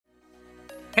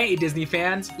Hey Disney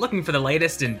fans, looking for the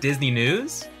latest in Disney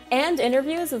news? And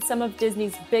interviews with some of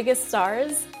Disney's biggest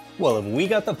stars? Well, have we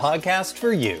got the podcast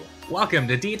for you? Welcome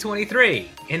to D23,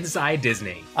 Inside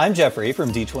Disney. I'm Jeffrey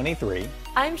from D23.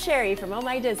 I'm Sherry from Oh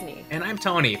My Disney. And I'm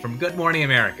Tony from Good Morning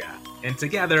America. And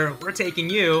together, we're taking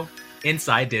you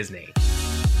Inside Disney.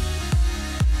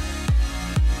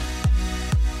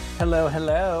 Hello,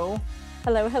 hello.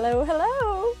 Hello, hello,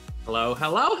 hello. Hello,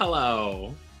 hello,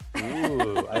 hello.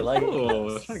 Ooh, I like Ooh,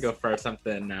 this. trying to go for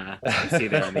something see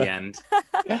there in the end.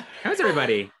 How's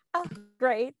everybody? Oh,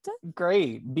 great.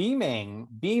 Great. Beaming.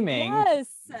 Yes.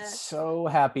 So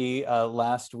happy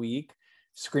last week.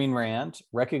 Screen Rant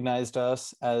recognized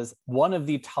us as one of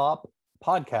the top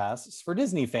podcasts for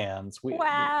Disney fans.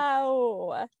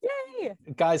 Wow. Yay.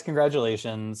 Guys,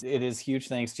 congratulations. It is huge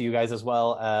thanks to you guys as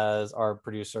well as our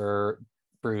producer,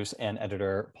 Bruce, and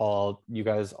editor, Paul. You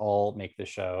guys all make the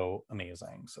show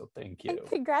amazing. So thank you. And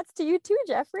congrats to you too,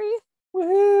 Jeffrey.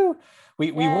 Woohoo!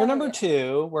 We were number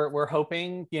 2. We're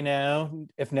hoping,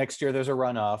 if next year there's a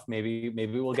runoff, maybe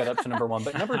we'll get up to number 1.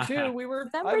 But number 2, we were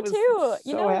number 2. So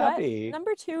you know happy. What?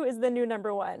 Number 2 is the new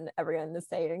number 1. Everyone is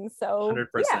saying so. 100%.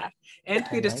 Yeah. And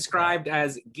to be described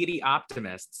as giddy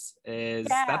optimists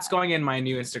that's going in my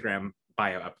new Instagram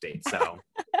bio update. So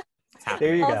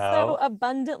there you go. Also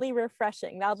abundantly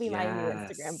refreshing. That'll be my new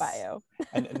Instagram bio.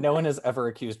 And no one has ever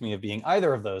accused me of being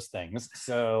either of those things.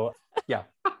 So yeah,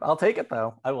 I'll take it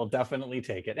though. I will definitely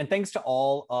take it. And thanks to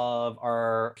all of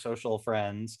our social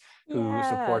friends who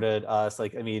supported us.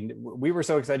 We were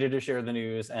so excited to share the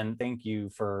news, and thank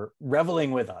you for reveling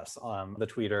with us on the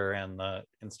Twitter and the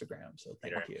Instagram. So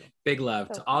thank you. Big love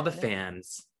to all the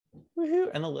fans. Woohoo.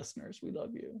 And the listeners. We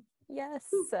love you. Yes.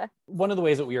 One of the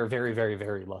ways that we are very, very,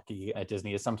 very lucky at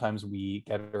Disney is sometimes we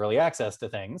get early access to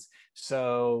things.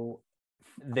 So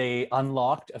they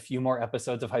unlocked a few more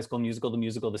episodes of High School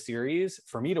Musical, the series,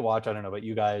 for me to watch. I don't know about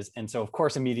you guys. And so, of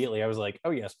course, immediately I was like,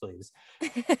 oh, yes, please.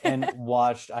 And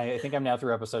watched, I think I'm now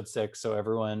through episode 6. So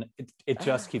everyone, it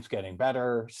just keeps getting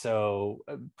better. So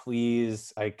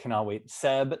please, I cannot wait.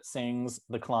 Seb sings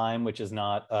The Climb, which is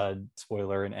not a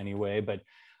spoiler in any way, but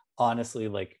honestly,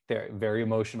 they're very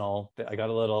emotional. I got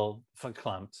a little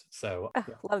clumped. So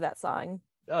love that song.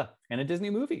 And a Disney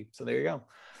movie. So there you go.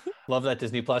 Love that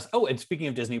Disney Plus. Oh, and speaking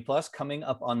of Disney Plus, coming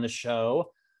up on the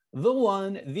show, the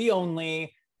one, the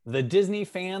only, the Disney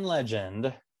fan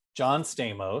legend, John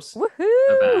Stamos. Woohoo!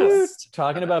 The best.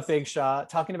 Talking about Big Shot,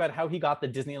 talking about how he got the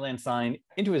Disneyland sign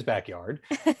into his backyard.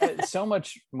 So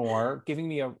much more, giving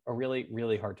me a really,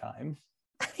 really hard time.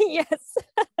 Yes.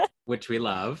 Which we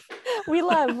love. We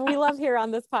love here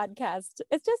on this podcast.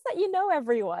 It's just that you know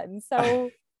everyone. So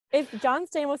if John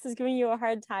Stamos is giving you a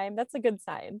hard time, that's a good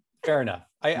sign. Fair enough.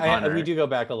 We do go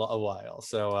back a while.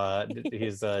 So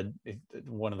he's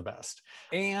one of the best.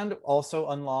 And also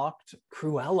unlocked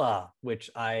Cruella, which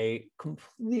I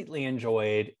completely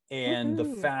enjoyed. And the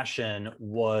fashion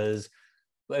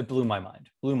it blew my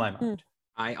mind.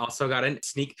 I also got a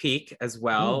sneak peek as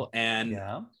well. And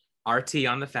RT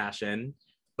on the fashion,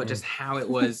 but just how it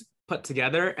was put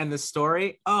together and the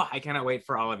story. Oh, I cannot wait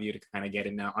for all of you to kind of get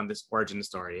in on this origin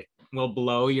story. It will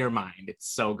blow your mind.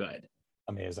 It's so good.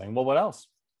 Amazing. Well, what else?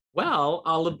 Well,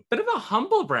 a bit of a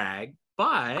humble brag,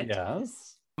 but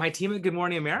yes, my team at Good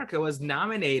Morning America was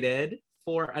nominated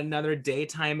for another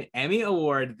Daytime Emmy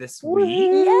Award this week.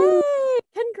 Yay!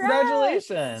 Congrats!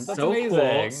 Congratulations. That's so amazing.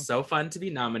 Cool. So fun to be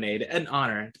nominated. An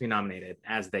honor to be nominated,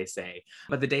 as they say.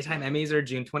 But the Daytime Emmys are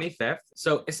June 25th.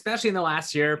 So especially in the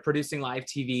last year, producing live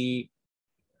TV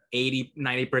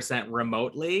 80-90%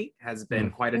 remotely has been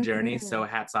quite a journey. So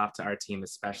hats off to our team,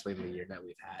 especially the year that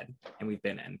we've had and we've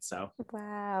been in. So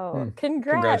wow.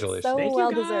 Congrats. Congratulations. So Thank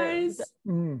well you guys.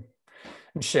 deserved.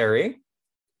 Sherry?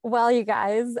 Well, you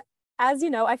guys, as you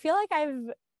know, I feel like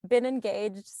I've been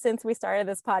engaged since we started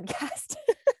this podcast.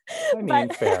 I mean,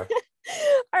 fair.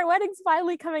 Our wedding's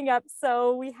finally coming up,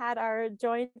 so we had our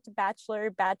joint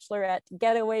bachelorette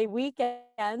getaway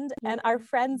weekend, and our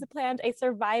friends planned a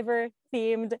Survivor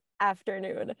themed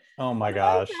afternoon. Oh my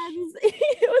gosh.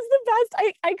 It was the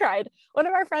best. I cried. One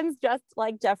of our friends dressed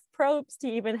like Jeff Probst.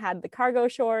 He even had the cargo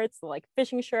shorts, the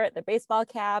fishing shirt, the baseball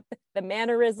cap, the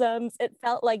mannerisms. It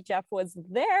felt like Jeff was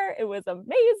there. It was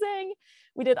amazing.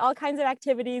 We did all kinds of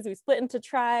activities. We split into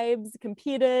tribes,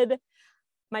 competed.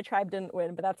 My tribe didn't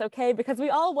win, but that's okay because we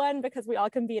all won because we all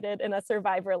competed in a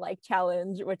Survivor-like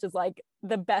challenge, which is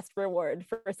the best reward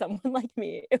for someone like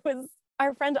me. It was,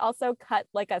 our friend also cut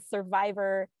a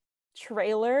Survivor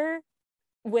trailer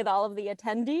with all of the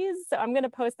attendees. So I'm going to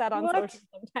post that on social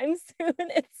sometime soon.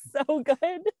 It's so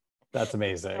good. That's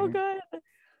amazing. So good.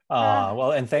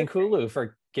 Well, and thank Hulu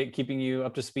for keeping you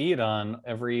up to speed on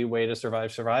every way to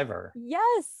survive Survivor.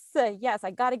 Yes,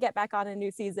 I got to get back on a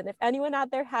new season. If anyone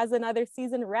out there has another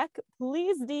season rec,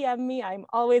 please DM me. I'm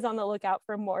always on the lookout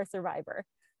for more Survivor.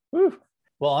 Woo.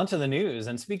 Well, on to the news.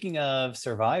 And speaking of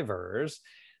survivors,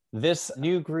 this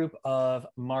new group of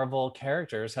Marvel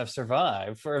characters have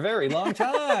survived for a very long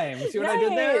time. See what I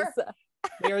did there?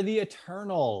 They are the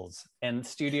Eternals. And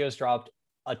studios dropped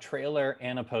a trailer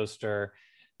and a poster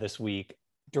this week,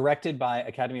 directed by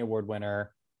Academy Award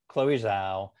winner Chloe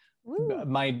Zhao. Woo.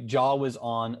 My jaw was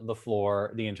on the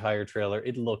floor the entire trailer.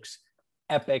 It looks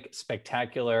epic,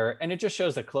 spectacular, and it just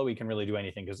shows that Chloe can really do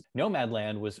anything, because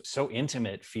Nomadland was so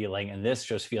intimate feeling, and this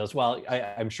just feels, well,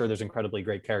 I'm sure there's incredibly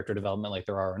great character development like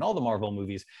there are in all the Marvel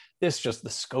movies. The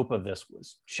scope of this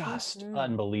was just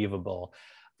unbelievable.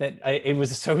 That it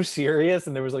was so serious,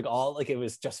 and there was it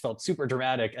was just felt super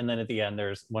dramatic, and then at the end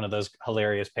there's one of those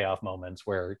hilarious payoff moments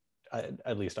where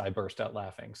at least I burst out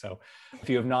laughing. So if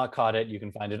you have not caught it, you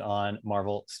can find it on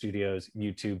Marvel Studios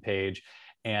YouTube page,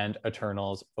 and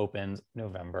Eternals opens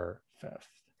November 5th.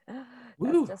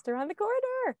 That's just around the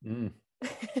corner.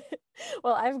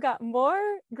 Well, I've got more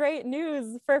great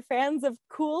news for fans of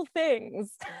cool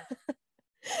things.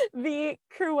 The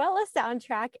Cruella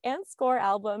soundtrack and score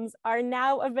albums are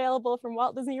now available from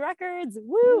Walt Disney Records.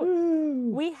 Woo!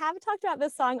 We have talked about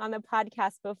this song on the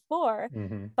podcast before,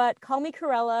 but Call Me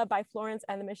Cruella by Florence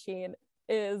and the Machine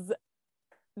is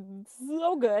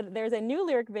so good. There's a new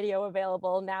lyric video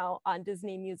available now on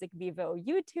Disney Music Vivo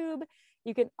YouTube.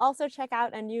 You can also check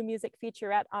out a new music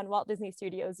featurette on Walt Disney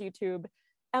Studios YouTube.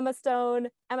 Emma Stone,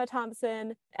 Emma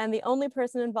Thompson, and the only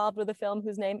person involved with the film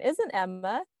whose name isn't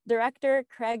Emma, director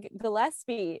Craig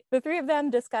Gillespie. The three of them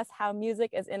discuss how music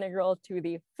is integral to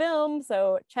the film,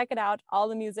 so check it out. All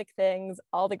the music things,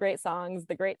 all the great songs,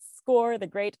 the great score, the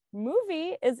great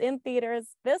movie is in theaters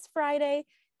this Friday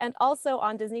and also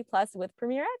on Disney Plus with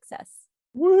Premiere Access.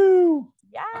 Woo!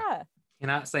 Yeah.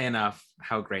 Cannot say enough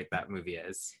how great that movie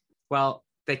is. Well,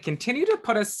 they continue to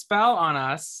put a spell on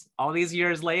us all these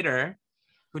years later.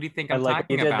 Who do you think I'm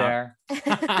talking about?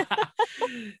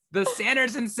 The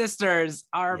Sanderson sisters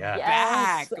are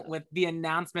back with the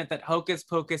announcement that Hocus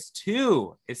Pocus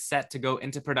 2 is set to go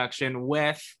into production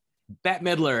with Bette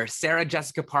Midler, Sarah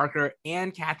Jessica Parker,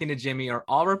 and Kathy Najimy are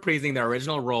all reprising their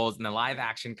original roles in the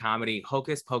live-action comedy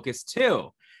Hocus Pocus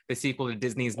 2, the sequel to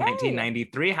Disney's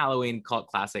 1993 Halloween cult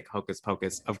classic Hocus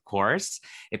Pocus, of course.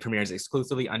 It premieres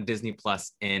exclusively on Disney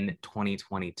Plus in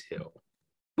 2022.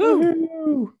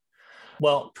 Woo!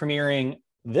 Well, premiering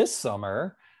this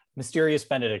summer, Mysterious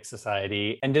Benedict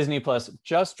Society, and Disney Plus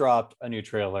just dropped a new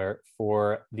trailer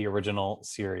for the original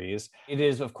series. It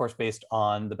is, of course, based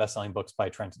on the best-selling books by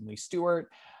Trenton Lee Stewart.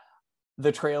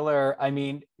 The trailer, I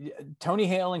mean, Tony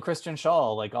Hale and Kristen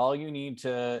Schaal, like all you need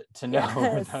to know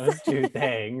are those two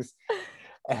things.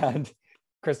 And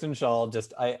Kristen Schaal,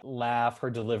 I laugh.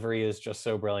 Her delivery is just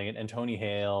so brilliant. And Tony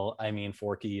Hale, I mean,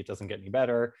 Forky, it doesn't get any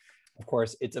better. Of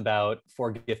course, it's about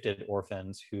 4 gifted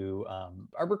orphans who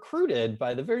are recruited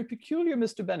by the very peculiar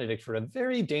Mr. Benedict for a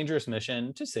very dangerous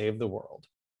mission to save the world.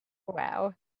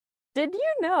 Wow. Did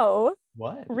you know,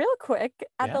 what? Real quick,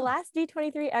 at the last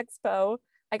D23 Expo,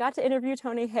 I got to interview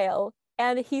Tony Hale,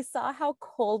 and he saw how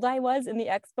cold I was in the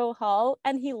expo hall,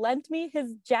 and he lent me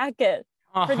his jacket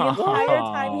for the entire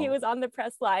time he was on the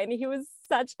press line. He was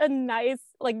such a nice,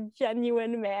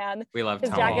 genuine man. We love his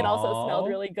Tony. Jacket also smelled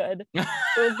really good. It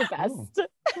was the best.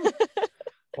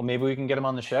 Well, maybe we can get him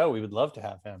on the show. We would love to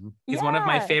have him. He's one of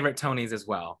my favorite Tonys as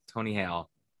well, Tony Hale.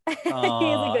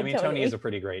 Tony is a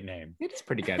pretty great name. It is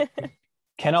pretty good.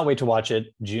 Cannot wait to watch it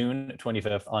June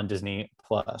 25th on Disney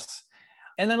Plus.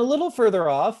 And then a little further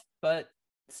off, but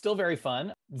still very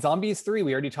fun, Zombies 3.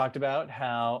 We already talked about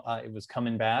how it was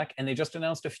coming back, and they just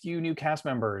announced a few new cast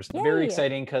members. Yay. Very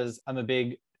exciting, because I'm a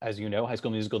big, as you know, High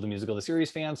School Musical, the musical, the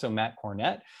series fan. So Matt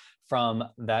Cornett from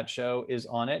that show is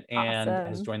on it and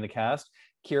has joined the cast.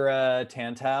 Kira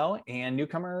Tantau and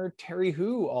newcomer Terry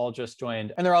Hu all just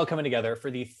joined, and they're all coming together for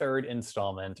the 3rd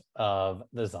installment of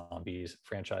the Zombies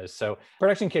franchise. So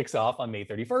production kicks off on May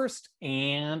 31st,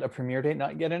 and a premiere date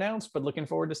not yet announced, but looking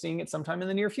forward to seeing it sometime in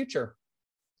the near future.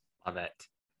 Love it.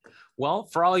 Well,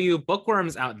 for all you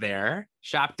bookworms out there,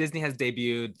 Shop Disney has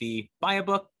debuted the Buy a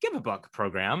Book, Give a Book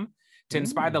program. To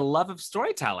inspire the love of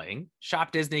storytelling,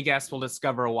 Shop Disney guests will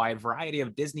discover a wide variety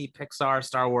of Disney, Pixar,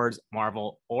 Star Wars,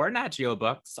 Marvel, or Nat Geo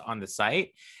books on the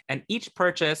site. And each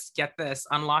purchase, get this,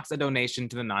 unlocks a donation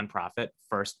to the nonprofit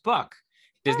First Book.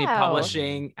 Disney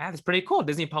Publishing, that's pretty cool.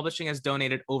 Disney Publishing has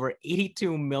donated over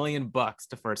 82 million books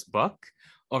to First Book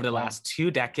over the last 2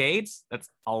 decades. That's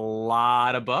a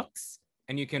lot of books.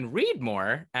 And you can read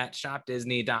more at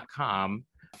shopdisney.com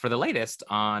for the latest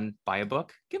on Buy a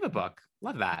Book, Give a Book.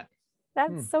 Love that.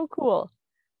 That's so cool.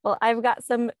 Well, I've got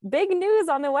some big news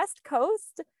on the West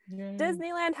Coast. Yay.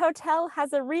 Disneyland Hotel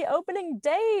has a reopening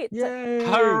date. Yay.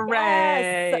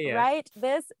 Hooray! Yes, write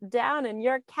this down in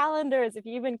your calendars if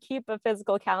you even keep a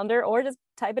physical calendar, or just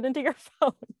type it into your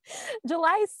phone.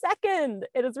 July 2nd,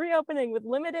 it is reopening with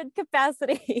limited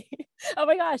capacity. Oh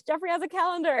my gosh, Jeffrey has a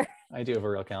calendar. I do have a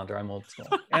real calendar. I'm old school.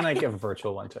 And I give a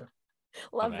virtual one too.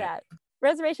 Love Okay. that.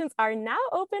 Reservations are now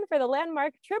open for the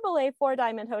landmark AAA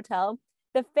 4-Diamond Hotel.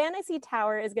 The Fantasy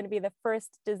Tower is going to be the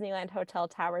first Disneyland Hotel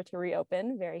tower to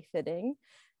reopen. Very fitting.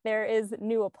 There is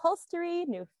new upholstery,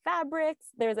 new fabrics.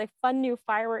 There's a fun new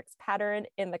fireworks pattern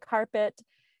in the carpet.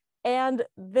 And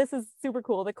this is super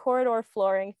cool. The corridor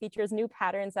flooring features new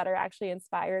patterns that are actually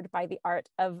inspired by the art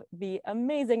of the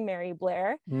amazing Mary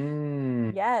Blair.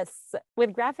 Yes,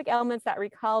 with graphic elements that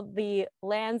recall the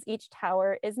lands each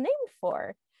tower is named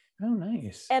for. Oh,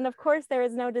 nice. And of course, there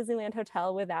is no Disneyland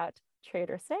Hotel without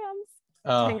Trader Sam's,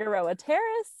 Oh, Tangaroa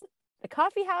Terrace, the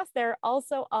coffee house. They're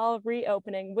also all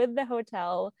reopening with the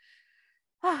hotel.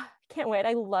 Can't wait.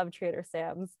 I love Trader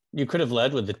Sam's. you could have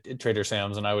led with the Trader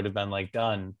Sam's and I would have been like,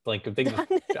 done. Like, Done.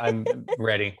 I'm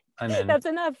ready. I'm in. That's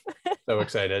enough. So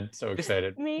excited. So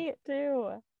excited. Me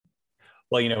too.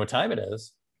 Well, you know what time it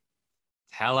is?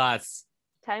 Tell us.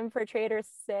 Time for Trader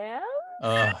Sam's.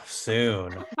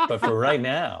 Soon. But for right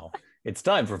now, it's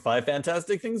time for 5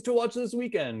 fantastic things to watch this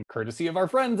weekend, courtesy of our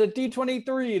friends at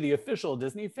D23, the official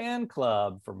Disney fan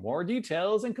club. For more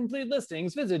details and complete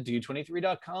listings, visit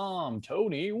d23.com.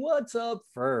 Tony, what's up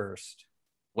first?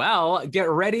 Well, get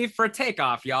ready for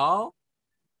takeoff, y'all,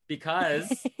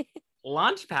 because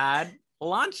Launchpad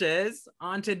launches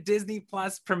onto Disney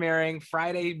Plus, premiering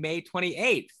Friday, May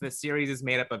 28th. The series is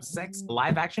made up of 6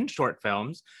 live-action short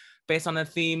films based on the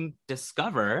theme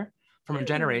Discover, from a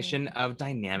generation of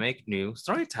dynamic new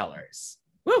storytellers.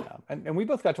 Woo! Yeah, and we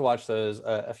both got to watch those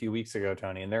a few weeks ago,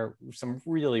 Tony, and there are some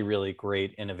really, really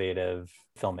great, innovative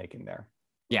filmmaking there.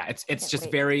 Yeah, it's Can't just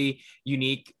wait. very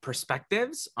unique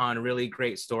perspectives on really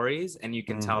great stories, and you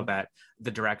can tell that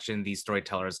the direction these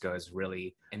storytellers go is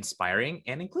really inspiring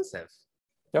and inclusive.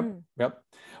 Yep.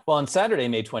 Well, on Saturday,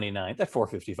 May 29th at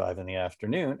 4:55 in the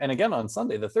afternoon, and again on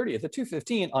Sunday, the 30th at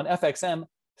 2:15 on FXM,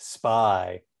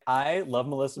 Spy. I love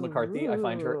Melissa McCarthy. I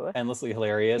find her Ooh. endlessly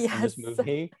hilarious in this Yes.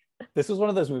 movie. This was one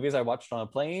of those movies I watched on a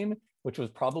plane, which was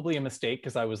probably a mistake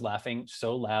because I was laughing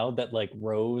so loud that like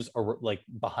rows or like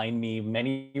behind me,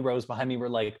 many rows behind me were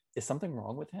like, is something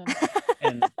wrong with him?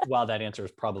 And while that answer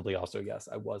is probably also yes,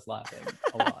 I was laughing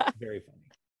a lot. Very funny.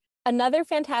 Another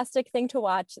fantastic thing to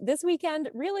watch this weekend,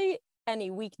 really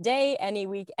any weekday, any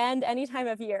weekend, any time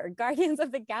of year, Guardians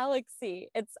of the Galaxy.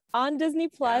 It's on Disney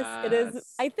Plus. It is,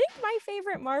 Yes. I think, my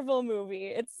favorite Marvel movie.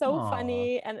 It's so Aw.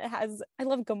 funny, and it has, I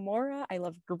love Gamora, I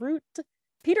love Groot,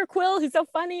 Peter Quill, who's so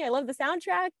funny. I love the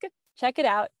soundtrack. Check it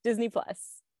out, Disney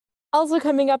Plus. Also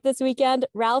coming up this weekend,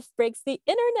 Ralph Breaks the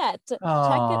Internet. Check it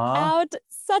Aw. out.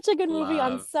 Such a good movie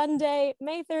on Love. Sunday,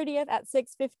 May 30th at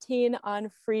 6:15 on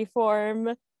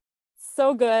Freeform.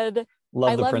 So good.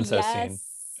 Love I the love princess Yes. scene.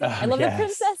 I love Yes. the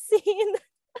princess scene.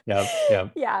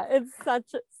 Yep. Yeah, it's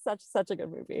such a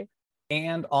good movie.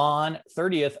 And on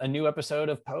 30th, a new episode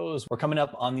of Pose. We're coming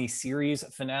up on the series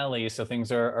finale, so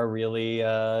things are really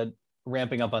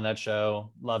ramping up on that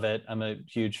show. Love it. I'm a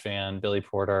huge fan. Billy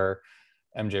Porter,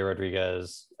 MJ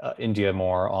Rodriguez, India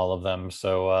Moore, all of them.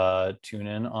 So tune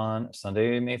in on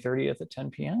Sunday, May 30th at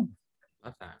 10 p.m.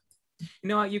 Love that. You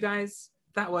know what, you guys?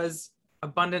 That was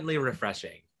abundantly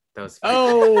refreshing. Those.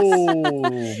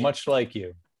 Oh, much like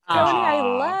you. Tony, I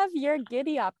Aw. love your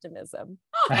giddy optimism.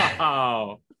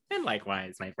 Oh, and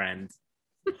likewise, my friends.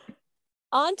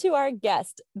 On to our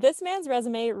guest. This man's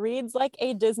resume reads like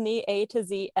a Disney A to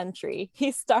Z entry.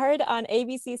 He starred on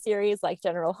ABC series like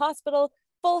General Hospital,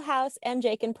 Full House, and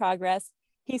Jake in Progress.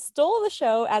 He stole the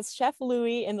show as Chef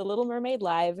Louie in The Little Mermaid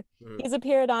Live. He's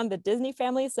appeared on the Disney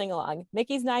Family Sing-Along,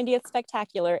 Mickey's 90th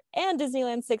Spectacular, and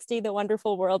Disneyland 60, The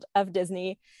Wonderful World of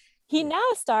Disney. He now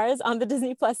stars on the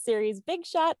Disney Plus series Big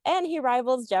Shot, and he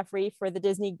rivals Jeffrey for the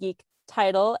Disney Geek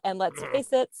title. And let's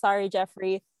face it, sorry,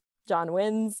 Jeffrey, John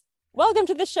wins. Welcome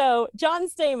to the show, John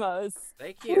Stamos.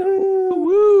 Thank you.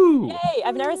 Woo! Yay,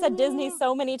 I've never said Disney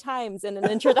so many times in an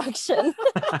introduction.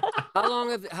 How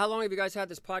long have you guys had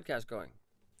this podcast going?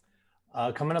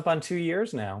 Coming up on 2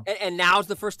 years now. And now's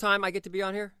the first time I get to be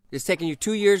on here? It's taken you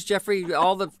 2 years, Jeffrey.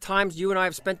 All the times you and I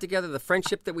have spent together, the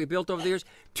friendship that we built over the years.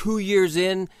 2 years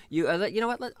in, you know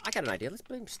what? I got an idea. Let's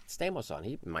bring Stamos on.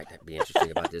 He might be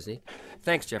interesting about Disney.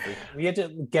 Thanks, Jeffrey. We had to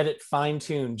get it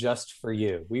fine-tuned just for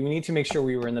you. We need to make sure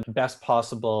we were in the best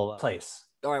possible place.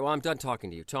 All right. Well, I'm done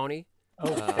talking to you, Tony.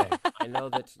 Okay. I know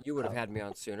that you would have had me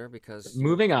on sooner because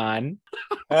Moving on.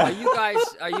 are you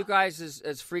guys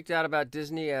as freaked out about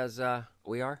Disney as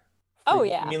we are? Oh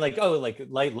You yeah, mean like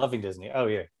loving Disney? Oh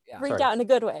yeah. Yeah. freaked Sorry. out in a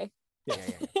good way. Yeah,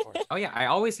 of course. Oh yeah, I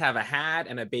always have a hat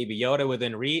and a Baby Yoda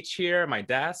within reach here, my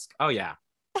desk. Oh yeah.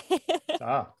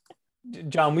 Ah.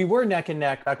 John, we were neck and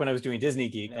neck back when I was doing Disney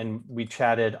Geek, and we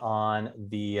chatted on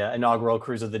the inaugural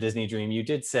Cruise of the Disney Dream. You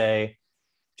did say,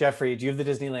 Jeffrey, do you have the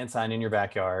Disneyland sign in your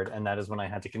backyard? And that is when I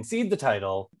had to concede the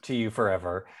title to you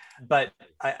forever. But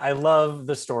I love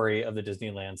the story of the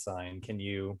Disneyland sign. Can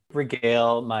you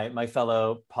regale my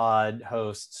fellow pod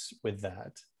hosts with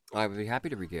that? I would be happy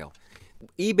to regale.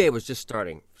 eBay was just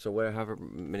starting, so however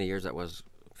many years that was,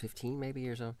 15 maybe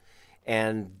or so.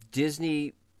 And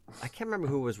Disney, I can't remember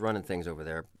who was running things over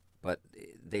there, but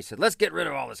they said, let's get rid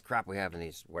of all this crap we have in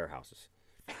these warehouses.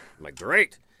 I'm like,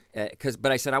 great.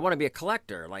 But I said, I want to be a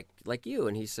collector like you.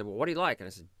 And he said, well, what do you like? And I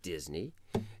said, Disney.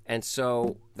 And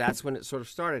so that's when it sort of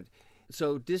started.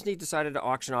 So Disney decided to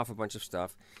auction off a bunch of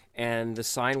stuff, and the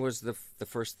sign was the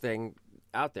first thing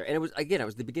out there. And it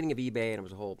was the beginning of eBay, and it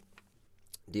was a whole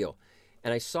deal.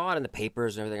 And I saw it in the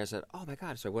papers and everything. I said, oh my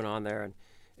God. So I went on there, and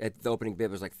the opening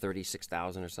bid was like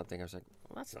 $36,000 or something. I was like,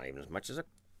 well, that's not even as much as an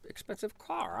expensive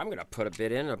car. I'm going to put a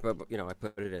bid in. I put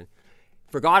it in.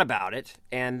 Forgot about it,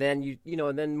 and then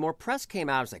and then more press came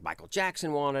out. It was like Michael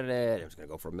Jackson wanted it. It was going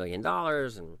to go for $1 million,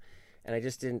 and I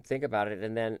just didn't think about it.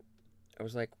 And then I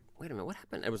was like, wait a minute, what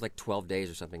happened? It was like 12 days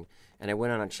or something, and I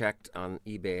went on and checked on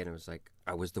eBay, and it was like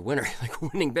I was the winner, like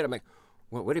winning bid. I'm like,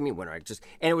 what do you mean winner? And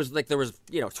it was like there was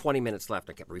 20 minutes left.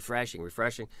 I kept refreshing.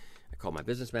 I called my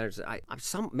business manager.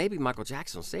 Maybe Michael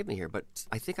Jackson will save me here, but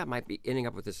I think I might be ending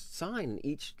up with this sign. And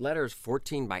each letter is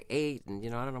 14 by 8,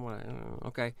 and I don't know what.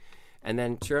 Okay. And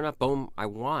then, sure enough, boom, I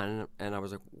won, and I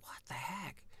was like, what the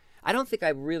heck? I don't think I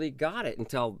really got it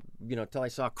until I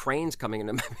saw cranes coming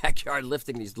into my backyard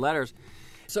lifting these letters.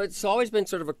 So it's always been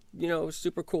sort of a,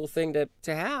 super cool thing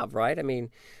to have, right? I mean,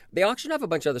 they auctioned off a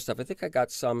bunch of other stuff. I think I got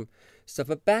some stuff,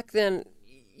 but back then,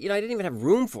 I didn't even have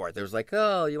room for it. There was like,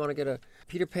 oh, you want to get a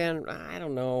Peter Pan? I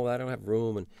don't know. I don't have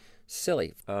room, and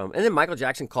silly. And then Michael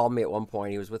Jackson called me at one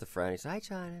point. He was with a friend. He said, hi,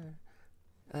 John.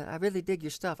 I really dig your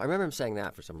stuff. I remember him saying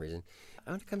that for some reason. I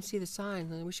want to come see the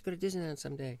sign. We should go to Disneyland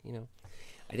someday.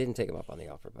 I didn't take him up on the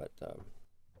offer, but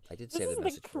I did save the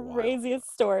message for a while. This is the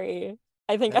craziest story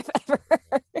I think I've ever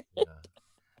heard. Yeah.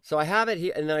 So I have it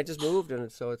here, and then I just moved,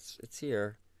 and so it's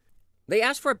here. They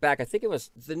asked for it back. I think it was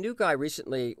the new guy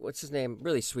recently. What's his name?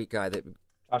 Really sweet guy.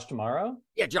 Josh Tomorrow?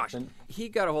 Yeah, Josh. He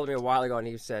got a hold of me a while ago, and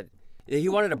he said he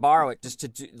wanted to borrow it just to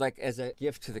do, like, as a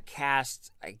gift to the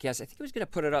cast, I guess. I think he was going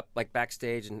to put it up, like,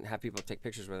 backstage and have people take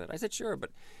pictures with it. I said, sure, but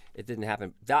it didn't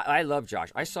happen. I love Josh.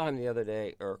 I saw him the other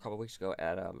day, or a couple of weeks ago,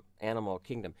 at Animal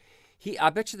Kingdom. I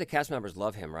bet you the cast members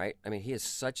love him, right? I mean, he is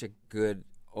such a good,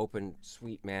 open,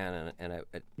 sweet man. And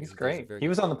he's great. He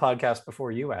was on the podcast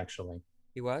before you, actually.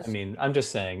 He was? I mean, I'm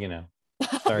just saying,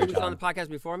 Sorry, He was John. on the podcast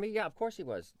before me? Yeah, of course he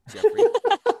was, Jeffrey.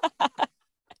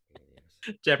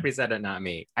 Jeffrey said it, not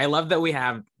me. I love that we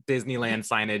have Disneyland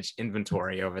signage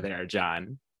inventory over there,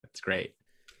 John. That's great.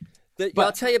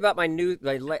 I'll tell you about my new.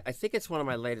 I think it's one of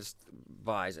my latest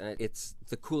buys, and it's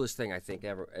the coolest thing I think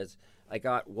ever. As I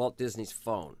got Walt Disney's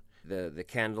phone, the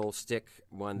candlestick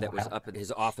one that was up in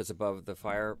his office above the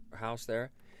firehouse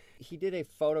there. He did a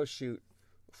photo shoot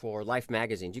for Life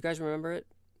magazine. Do you guys remember it?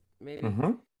 Maybe.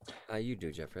 Mm-hmm. You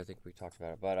do, Jeffrey. I think we talked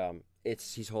about it, but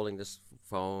he's holding this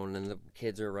phone, and the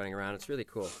kids are running around. It's really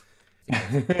cool.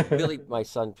 Billy, my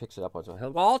son, picks it up on.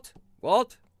 Hello,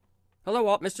 Walt. Hello,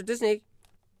 Walt. Mr. Disney.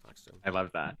 I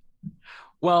love that.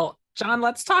 Well, John,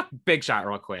 let's talk Big Shot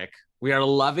real quick. We are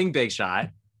loving Big Shot.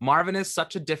 Marvin is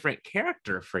such a different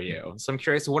character for you. So I'm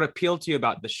curious what appealed to you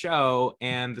about the show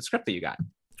and the script that you got.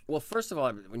 Well, first of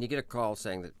all, when you get a call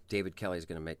saying that David Kelly is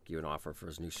going to make you an offer for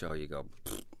his new show, you go,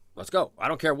 let's go. I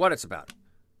don't care what it's about.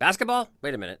 Basketball?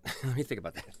 Wait a minute. Let me think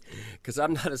about that. Because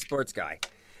I'm not a sports guy.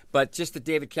 But just the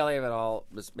David Kelly of it all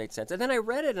made sense. And then I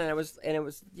read it, and it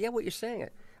was, yeah, what you're saying.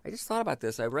 I just thought about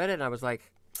this. I read it, and I was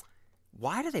like,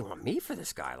 why do they want me for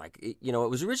this guy? Like, it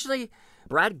was originally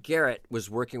Brad Garrett was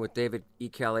working with David E.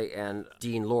 Kelly and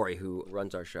Dean Lorry, who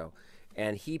runs our show.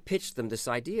 And he pitched them this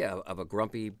idea of a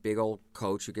grumpy, big old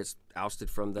coach who gets ousted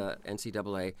from the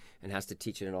NCAA and has to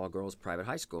teach in an all-girls private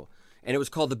high school. And it was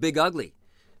called The Big Ugly.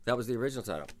 That was the original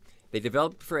title. They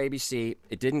developed for ABC.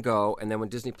 It didn't go. And then when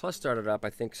Disney Plus started up, I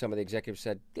think some of the executives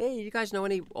said, hey, you guys know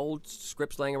any old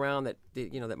scripts laying around that,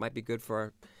 that might be good for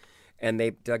our... And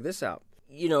they dug this out.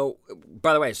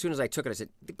 By the way, as soon as I took it, I said,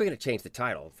 we're going to change the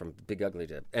title from Big Ugly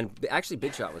to... And actually,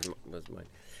 Big Shot was mine.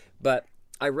 But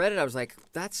I read it. I was like,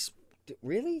 that's...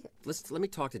 Really? Let me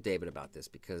talk to David about this,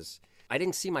 because I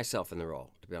didn't see myself in the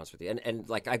role, to be honest with you. And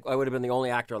like I would have been the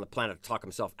only actor on the planet to talk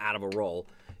himself out of a role,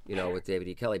 with David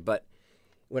E. Kelly. But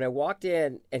when I walked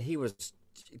in, and he was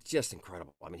just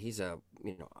incredible. I mean, he's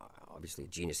obviously a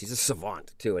genius. He's a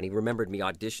savant too, and he remembered me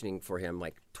auditioning for him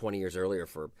like 20 years earlier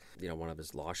for one of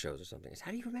his law shows or something. I said,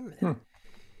 how do you remember that?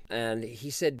 And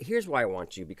he said, here's why I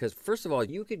want you, because first of all,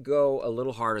 you could go a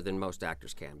little harder than most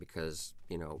actors can, because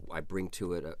I bring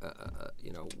to it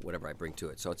whatever I bring to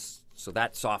it. So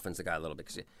that softens the guy a little bit,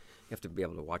 because you have to be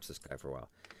able to watch this guy for a while.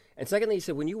 And secondly, he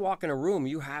said, when you walk in a room,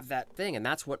 you have that thing, and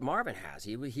that's what Marvin has.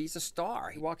 He's a star.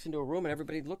 He walks into a room, and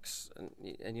everybody looks,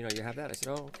 and you have that. I said,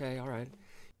 oh, okay, all right.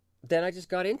 Then I just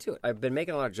got into it. I've been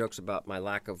making a lot of jokes about my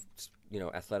lack of,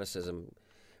 athleticism,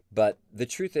 but the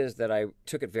truth is that I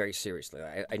took it very seriously.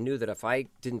 I knew that if I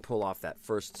didn't pull off that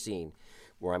first scene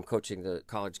where I'm coaching the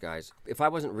college guys, if I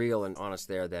wasn't real and honest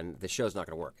there, then the show's not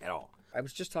going to work at all. I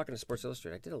was just talking to Sports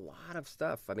Illustrated. I did a lot of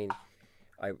stuff. I mean,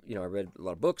 I read a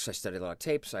lot of books. I studied a lot of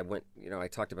tapes. I went, I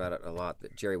talked about it a lot.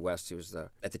 That Jerry West, who was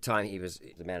at the time, he was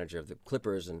the manager of the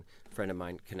Clippers, and a friend of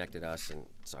mine connected us. And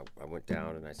so I went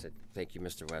down and I said, thank you,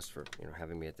 Mr. West, for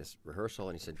having me at this rehearsal.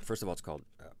 And he said, first of all, it's called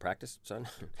practice, son.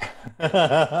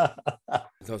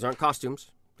 Those aren't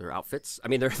costumes. They're outfits. I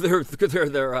mean, they're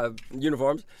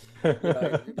uniforms.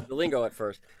 The lingo at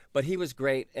first. But he was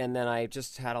great. And then I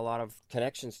just had a lot of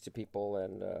connections to people,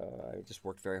 and I just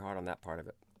worked very hard on that part of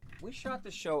it. We shot the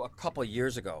show a couple of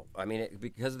years ago. I mean,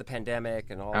 because of the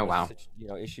pandemic and all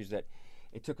issues, that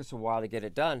it took us a while to get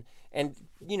it done. And,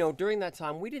 during that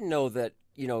time, we didn't know that,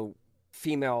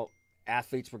 female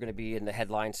athletes were going to be in the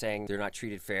headline saying they're not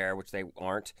treated fair, which they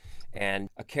aren't. And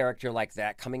a character like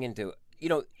that coming into,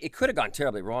 it could have gone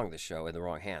terribly wrong, this show, in the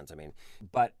wrong hands. I mean,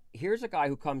 but here's a guy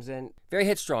who comes in very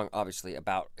headstrong, obviously,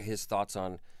 about his thoughts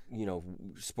on,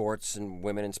 sports and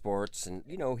women in sports. And,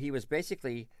 he was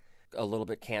basically a little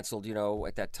bit canceled,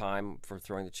 at that time for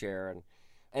throwing the chair.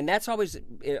 And that's always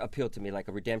appealed to me, like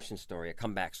a redemption story, a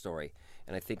comeback story.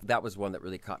 And I think that was one that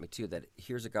really caught me too, that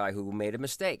here's a guy who made a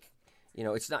mistake.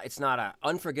 It's not an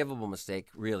unforgivable mistake,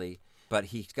 really, but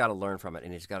he's got to learn from it,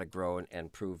 and he's got to grow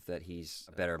and prove that he's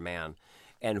a better man.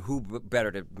 And who better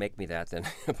to make me that than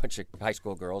a bunch of high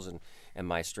school girls and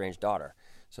my estranged daughter.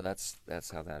 So that's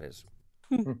how that is.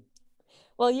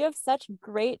 Well, you have such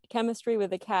great chemistry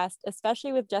with the cast,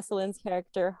 especially with Jessalyn's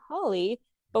character, Holly,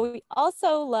 but we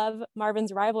also love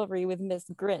Marvin's rivalry with Miss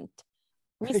Grint.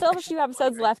 We still have a few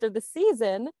episodes left of the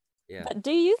season, but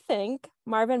do you think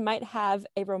Marvin might have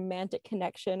a romantic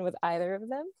connection with either of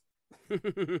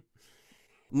them?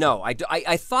 No,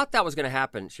 I thought that was going to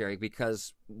happen, Sherry,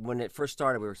 because when it first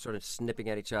started, we were sort of snipping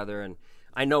at each other, and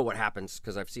I know what happens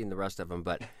because I've seen the rest of them,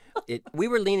 but we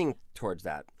were leaning towards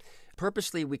that.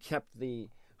 Purposely, we kept the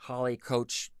Holly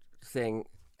coach thing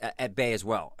at bay as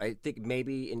well. I think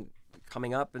maybe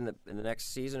coming up in the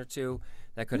next season or two,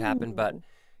 that could happen. But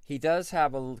he does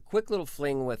have a quick little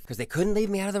fling with, because they couldn't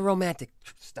leave me out of the romantic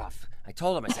stuff. I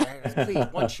told him, I said, please,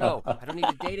 one show. I don't need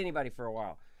to date anybody for a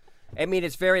while. I mean,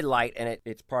 it's very light, and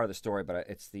it's part of the story, but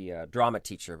it's the drama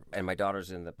teacher, and my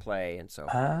daughter's in the play, and so,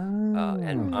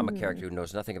 and I'm a character who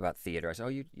knows nothing about theater. I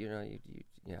said,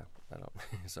 yeah, I don't.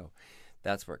 So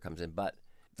that's where it comes in. But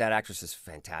that actress is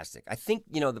fantastic. I think,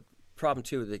 the problem,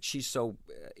 too, that she's so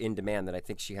in demand that I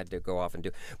think she had to go off and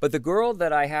do. But the girl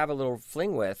that I have a little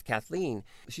fling with, Kathleen,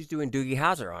 she's doing Doogie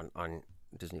Howser on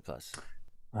Disney+.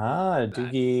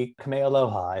 Doogie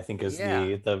Kame'aloha, I think is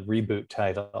the reboot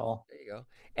title. There you go.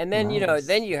 And then,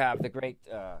 then you have the great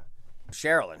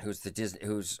Sherilyn,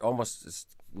 who's almost as,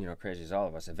 crazy as all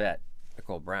of us, Yvette,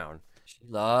 Nicole Brown. She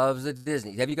loves the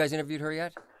Disney. Have you guys interviewed her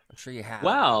yet? I'm sure you have.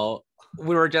 Well,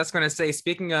 we were just going to say,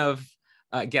 speaking of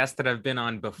guests that have been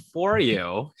on before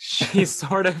you, she's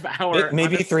sort of our...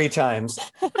 Maybe 3 times.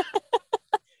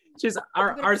 She's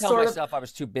our tell sort myself I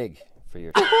was too big for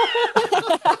you.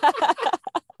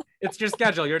 It's your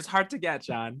schedule. You're just hard to get,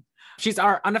 John. She's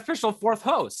our unofficial 4th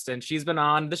host, and she's been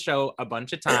on the show a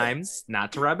bunch of times,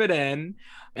 not to rub it in.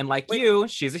 And like you,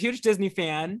 she's a huge Disney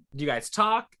fan. Do you guys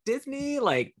talk Disney?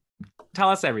 Like, tell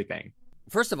us everything.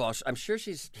 First of all, I'm sure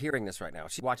she's hearing this right now.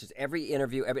 She watches every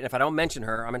interview. If I don't mention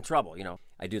her, I'm in trouble.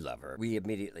 I do love her. We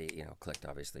immediately, clicked,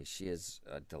 obviously. She is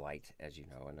a delight, as you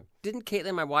know. And didn't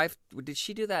Caitlin, my wife, did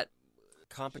she do that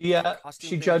competition? Yeah,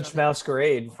 she judged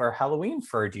Masquerade for Halloween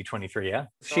for D23, yeah.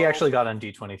 She actually got on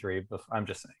D23, I'm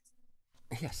just saying.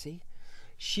 Yeah, see?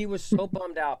 She was so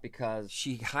bummed out because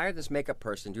she hired this makeup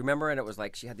person. Do you remember? And it was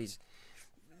like she had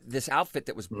this outfit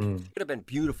that could have been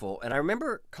beautiful. And I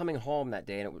remember coming home that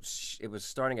day, and it was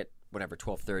starting at whatever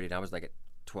 12:30, and I was like at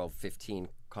 12:15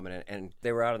 coming in, and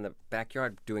they were out in the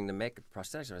backyard doing the makeup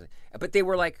prosthetics and everything. But they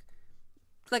were like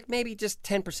like maybe just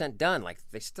 10% done. Like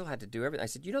they still had to do everything. I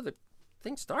said, you know, the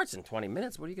thing starts in 20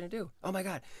 minutes. What are you going to do? Oh my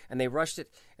God. And they rushed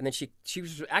it. And then she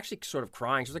was actually sort of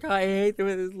crying. She was like, I hate the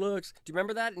way this looks. Do you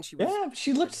remember that? And she was, Yeah,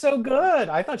 she looked so good.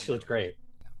 I thought she looked great.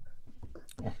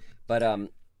 but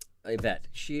Yvette,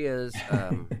 she is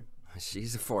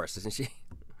she's a force, isn't she?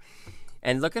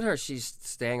 And look at her. She's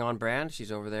staying on brand.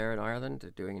 She's over there in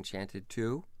Ireland doing Enchanted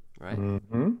 2, right?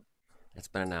 Mm-hmm. It's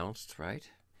been announced, right?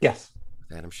 Yes.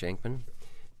 With Adam Shankman.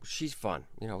 She's fun.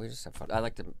 You know, we just have fun. I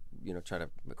like to, you know, try to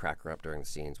crack her up during the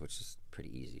scenes, which is pretty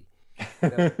easy.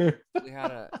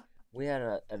 we had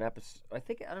an episode. I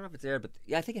don't know if it's aired, but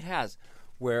yeah, I think it has,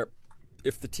 where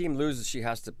if the team loses, she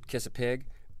has to kiss a pig.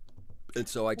 And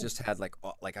so I just had like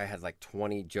I had like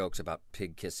 20 jokes about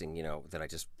pig kissing, you know, that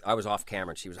I was off camera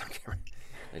and she was on camera.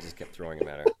 I just kept throwing them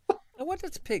at her. Now, what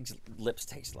does pig's lips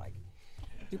taste like?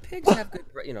 Do pigs have good,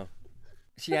 you know?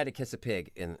 She had to kiss a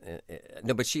pig.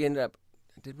 No, but she ended up,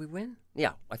 did we win?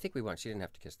 Yeah, I think we won. She didn't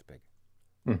have to kiss the pig.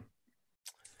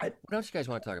 What else you guys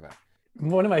want to talk about?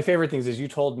 One of my favorite things is you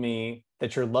told me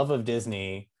that your love of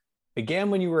Disney began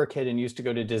when you were a kid and used to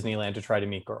go to Disneyland to try to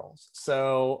meet girls.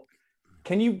 So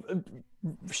can you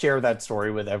share that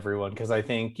story with everyone? Because I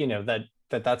think, you know,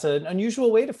 that's an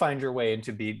unusual way to find your way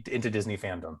into Disney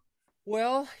fandom.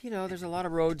 Well, you know, there's a lot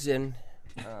of roads in.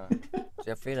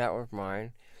 Jeffrey, that was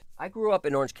mine. I grew up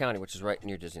in Orange County, which is right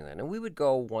near Disneyland, and we would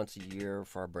go once a year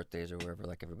for our birthdays or wherever,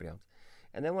 like everybody else.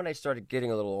 And then when I started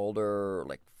getting a little older,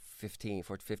 like 15,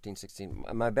 16,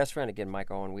 my best friend again, Mike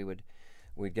Owen,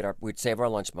 we'd save our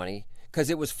lunch money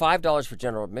because it was $5 for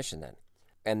general admission then.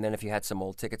 And then if you had some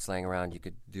old tickets laying around, you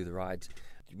could do the rides.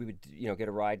 We would, you know, get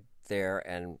a ride there,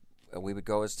 and we would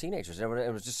go as teenagers. And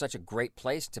it was just such a great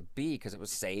place to be because it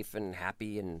was safe and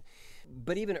happy.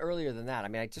 But even earlier than that, I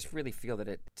mean, I just really feel that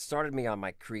it started me on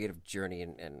my creative journey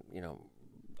and you know,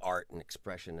 art and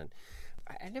expression. And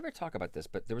I never talk about this,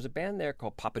 but there was a band there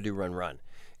called Papadu Run Run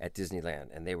at Disneyland,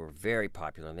 and they were very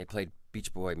popular, and they played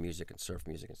Beach Boy music and surf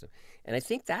music and stuff. And I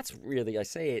think that's really, I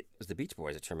say it was the Beach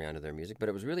Boys that turned me onto their music, but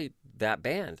it was really that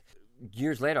band.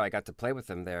 Years later, I got to play with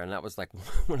them there, and that was like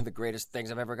one of the greatest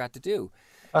things I've ever got to do.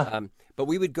 But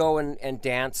we would go and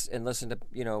dance and listen to,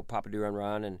 you know, Papadu Run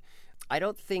Run, and I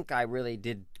don't think I really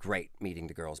did great meeting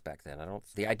the girls back then.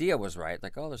 The idea was right,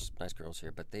 like, oh, there's nice girls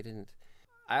here, but they didn't.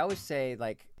 I always say,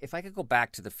 like, if I could go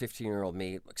back to the 15-year-old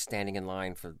me, like, standing in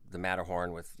line for the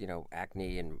Matterhorn with, you know,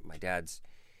 acne and my dad's,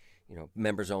 you know,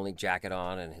 members-only jacket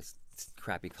on and his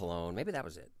crappy cologne. Maybe that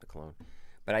was it, the cologne.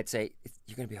 But I'd say,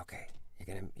 you're going to be okay.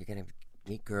 You're gonna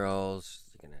meet girls.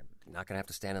 You're not gonna have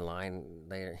to stand in line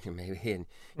later, maybe, and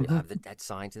you'll have that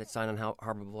sign on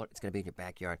Harbor Boulevard. It's gonna be in your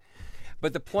backyard.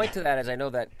 But the point to that is, I know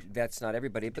that that's not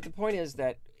everybody, but the point is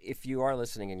that if you are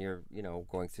listening and you're, you know,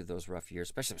 going through those rough years,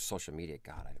 especially with social media,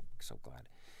 God, I'm so glad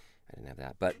I didn't have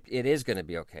that. But it is gonna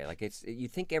be okay. Like, you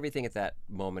think everything at that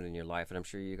moment in your life, and I'm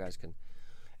sure you guys can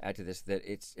add to this, that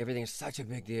everything is such a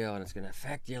big deal and it's going to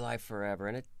affect your life forever,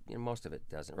 and most of it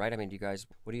doesn't, right? I mean,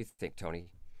 what do you think,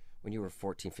 Tony? When you were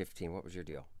 14, 15, what was your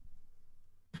deal?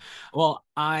 Well,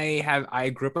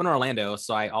 I grew up in Orlando,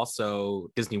 so I also,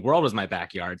 Disney World was my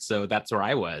backyard, so that's where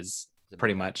I was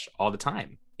pretty much all the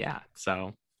time. Yeah,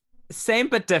 so same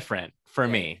but different for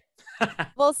me.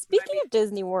 Well, speaking of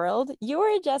Disney World, you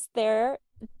were just there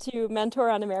to mentor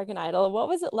on American Idol. What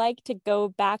was it like to go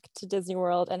back to Disney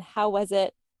World, and how was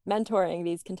it mentoring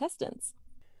these contestants?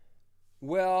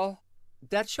 Well,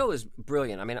 that show is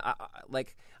brilliant. I mean, I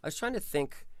was trying to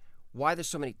think why there's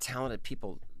so many talented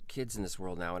kids in this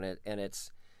world now, and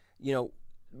it's, you know,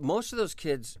 most of those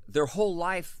kids, their whole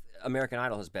life American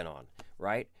Idol has been on,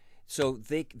 right? So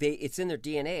they it's in their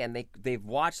DNA, and they've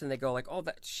watched and they go like, oh,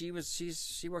 that she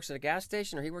works at a gas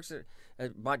station, or he works at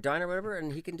a diner or whatever,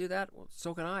 and he can do that. Well,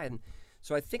 so can I. And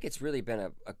so I think it's really been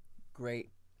a great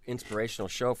inspirational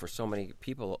show for so many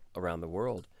people around the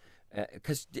world.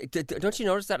 Because don't you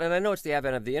notice that? And I know it's the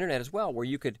advent of the internet as well, where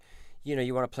you could, you know,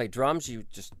 you want to play drums, you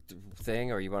just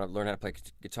thing, or you want to learn how to play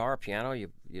guitar or piano, you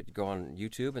go on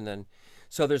YouTube, and then,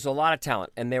 so there's a lot of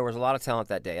talent, and there was a lot of talent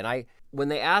that day. And when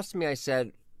they asked me, I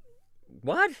said,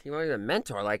 what? You want me to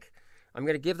mentor? Like, I'm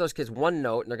going to give those kids one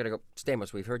note, and they're going to go,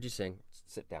 Stamos, we've heard you sing,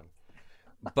 sit down.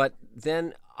 But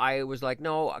then I was like,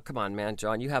 no, come on, man,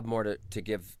 John, you have more to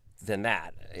give than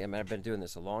that. I mean, I've been doing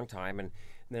this a long time, and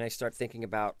then I start thinking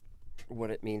about what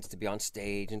it means to be on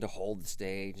stage and to hold the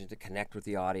stage and to connect with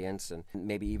the audience, and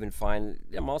maybe even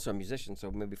I'm also a musician,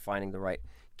 so maybe finding the right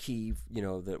key, you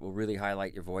know, that will really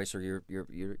highlight your voice or your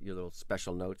little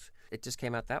special notes. It just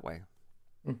came out that way.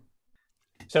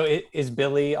 So is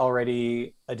Billy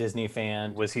already a Disney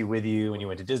fan? Was he with you when you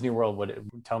went to Disney World?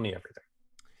 Tell me everything.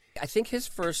 I think his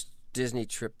first Disney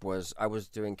trip was I was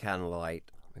doing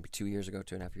Candlelight maybe 2.5 years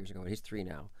ago. He's 3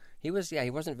 now. He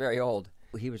wasn't very old.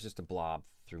 He was just a blob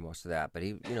through most of that, but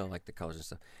he, like the colors and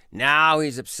stuff. Now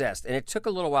he's obsessed. And it took a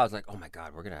little while. I was like, oh my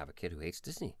God, we're going to have a kid who hates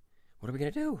Disney. What are we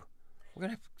going to do? We're going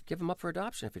to have to give him up for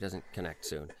adoption if he doesn't connect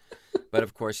soon. But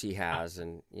of course he has,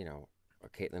 and,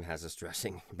 Caitlin has us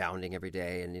dressing, bounding every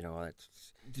day. And,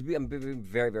 I'm being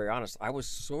very, very honest. I was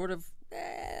sort of,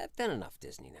 done enough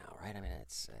Disney now, right? I mean,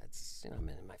 it's I'm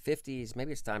in my 50s.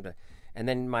 Maybe it's time to, and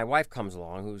then my wife comes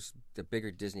along, who's the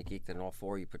bigger Disney geek than all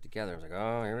 4 of you put together. I was like,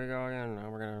 oh, here we go again. Now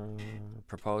we're going to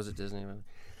propose at Disney.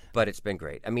 But it's been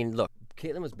great. I mean, look,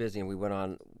 Caitlin was busy,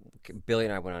 and Billy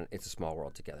and I went on It's a Small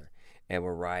World together. And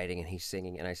we're riding, and he's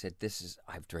singing. And I said,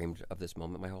 I've dreamed of this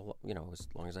moment my whole, as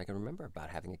long as I can remember, about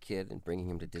having a kid and bringing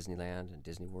him to Disneyland and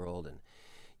Disney World, and,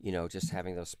 just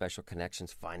having those special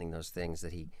connections, finding those things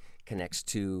that he connects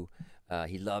to.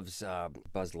 He loves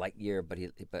Buzz Lightyear,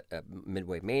 but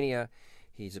Midway Mania,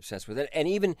 he's obsessed with it. And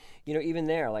even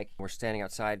there, like, we're standing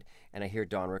outside, and I hear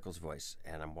Don Rickles' voice,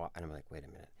 and I'm like, wait a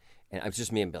minute. And it was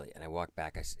just me and Billy, and I walked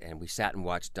back, and we sat and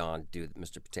watched Don do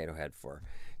Mr. Potato Head for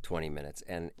 20 minutes,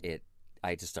 and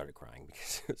I just started crying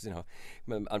because,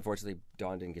 unfortunately,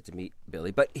 Don didn't get to meet Billy,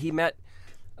 but he met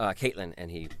Caitlin, and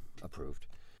he approved.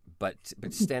 But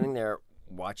standing there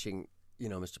watching,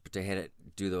 Mr. Potato Head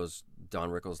do those Don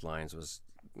Rickles lines was,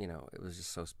 it was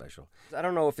just so special. I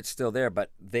don't know if it's still there, but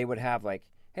they would have like,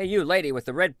 hey, you lady with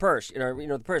the red purse,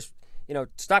 the purse,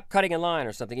 stop cutting in line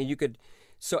or something. And you could,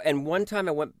 and one time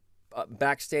I went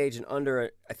backstage and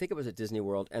I think it was at Disney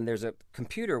World, and there's a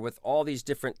computer with all these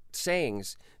different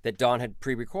sayings that Don had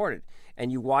pre-recorded,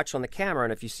 and you watch on the camera,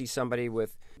 and if you see somebody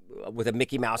with a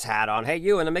Mickey Mouse hat on, hey,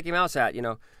 you in the Mickey Mouse hat,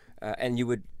 and you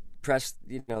would press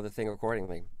the thing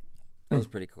accordingly. That was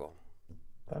pretty cool.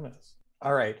 That is.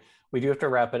 All right, we do have to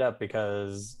wrap it up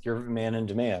because you're a man in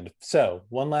demand. So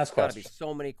one last question. There's gotta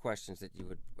be so many questions that you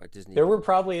would at Disney. There were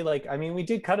probably we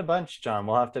did cut a bunch, John.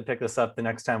 We'll have to pick this up the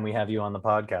next time we have you on the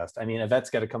podcast. I mean, Yvette's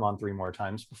got to come on 3 more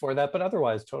times before that, but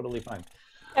otherwise, totally fine.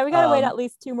 Yeah, we gotta wait at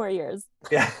least 2 more years.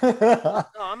 Yeah. No,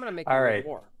 I'm gonna make all right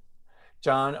more.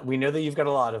 John, we know that you've got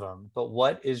a lot of them, but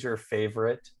what is your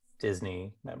favorite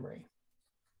Disney memory?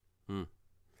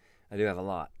 I do have a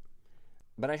lot.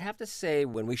 But I'd have to say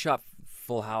when we shot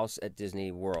Full House at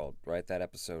Disney World, right, that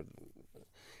episode,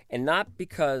 and not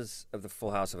because of the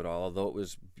Full House of it all, although it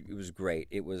was great.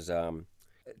 It was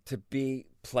to be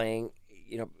playing,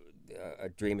 A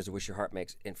Dream Is a Wish Your Heart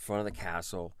Makes in front of the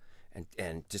castle,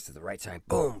 and just at the right time,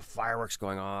 boom, fireworks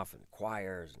going off and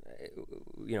choirs,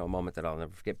 a moment that I'll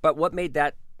never forget. But what made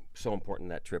that so important,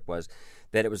 that trip, was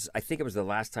that I think it was the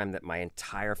last time that my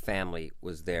entire family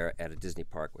was there at a Disney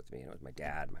park with me. It was my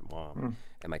dad, my mom,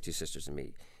 and my 2 sisters and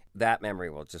me. That memory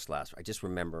will just last. I just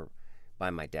remember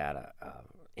buying my dad a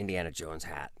Indiana Jones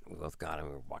hat. We both got him.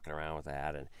 We were walking around with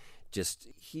that, and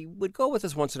he would go with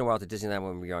us once in a while to Disneyland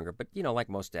when we were younger. But like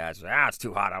most dads, it's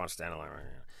too hot. I want to stand alone.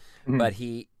 But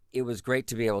it was great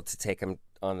to be able to take him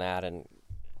on that and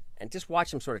just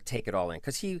watch him sort of take it all in,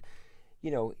 because he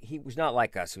was not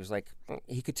like us. He was like,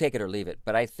 he could take it or leave it.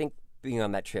 But I think being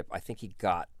on that trip, I think he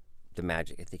got the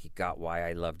magic. I think he got why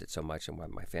I loved it so much and why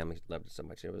my family loved it so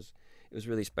much. It was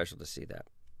really special to see that.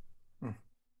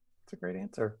 That's a great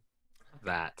answer.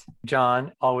 That.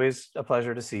 John, always a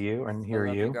pleasure to see you and hear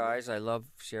you. Guys, I love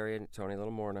Sherry and Tony a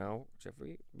little more now,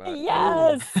 Jeffrey. But...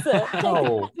 Yes,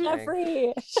 oh,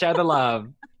 Jeffrey. Share the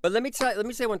love. But let me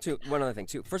say one other thing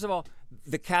too. First of all,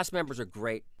 the cast members are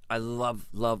great. I love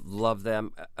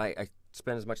them. I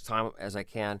spend as much time as I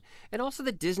can. And also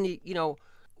the Disney,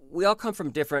 we all come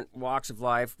from different walks of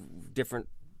life, different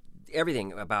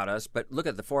everything about us, but look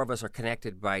at the 4 of us are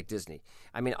connected by Disney.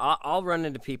 I mean, I'll run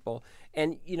into people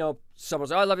and, someone will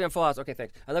say, oh, I love you on Full House. Okay,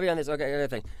 thanks. I love you on this. Okay, other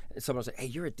thing. And someone will say, hey,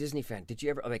 you're a Disney fan. Did you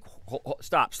ever? I'm like,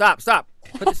 stop.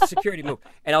 Put this security move.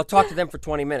 And I'll talk to them for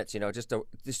 20 minutes,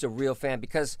 just a real fan,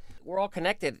 because we're all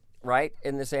connected, right?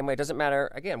 In the same way. It doesn't matter,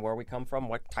 again, where we come from,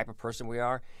 what type of person we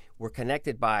are. We're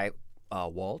connected by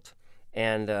Walt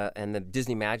and the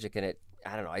Disney magic, and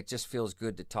I don't know, it just feels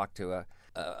good to talk to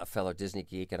a fellow Disney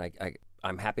geek, and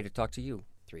I'm happy to talk to you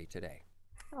 3 today.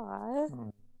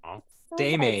 Aww.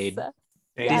 Day made.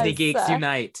 Yes. Disney Geeks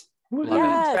Unite. Love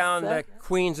Yes. Found the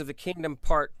Queens of the Kingdom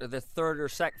part, the 3rd or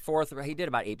 4th. He did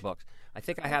about 8 books. I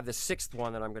think I have the 6th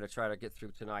one that I'm going to try to get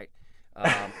through tonight,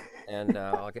 and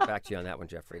I'll get back to you on that one,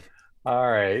 Jeffrey. All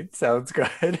right, sounds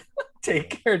good.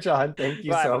 Take care, John. Thank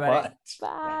you so much.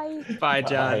 Bye. Bye,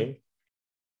 John. Bye.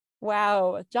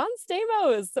 Wow, John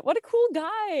Stamos, what a cool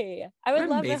guy. I would What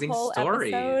love a amazing whole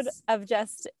stories. episode of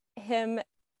just him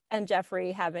and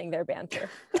Jeffrey having their banter.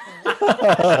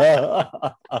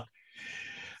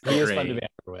 He is fun to Agree. banter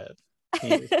with. He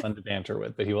is fun to banter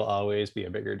with, but he will always be a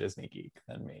bigger Disney geek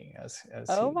than me.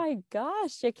 Oh he- my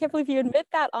gosh, I can't believe you admit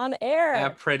that on air. A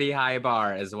pretty high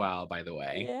bar as well, by the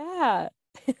way. Yeah.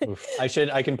 Oof. I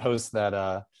can post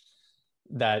that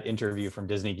interview from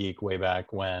Disney Geek way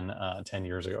back when 10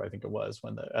 years ago, I think it was,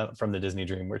 when from the Disney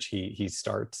Dream, which he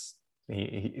starts.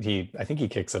 He I think he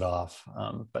kicks it off.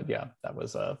 But yeah, that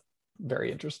was a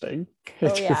very interesting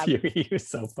interview. He was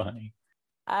so funny.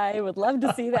 I would love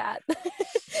to see that.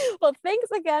 Well, thanks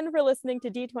again for listening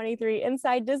to D23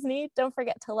 Inside Disney. Don't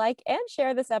forget to like and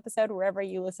share this episode wherever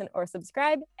you listen or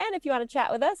subscribe. And if you want to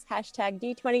chat with us, hashtag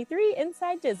D23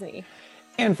 Inside Disney.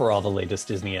 And for all the latest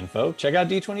Disney info, check out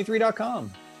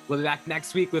d23.com. We'll be back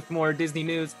next week with more Disney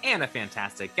news and a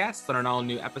fantastic guest on an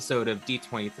all-new episode of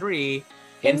D23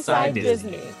 Inside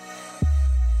Disney.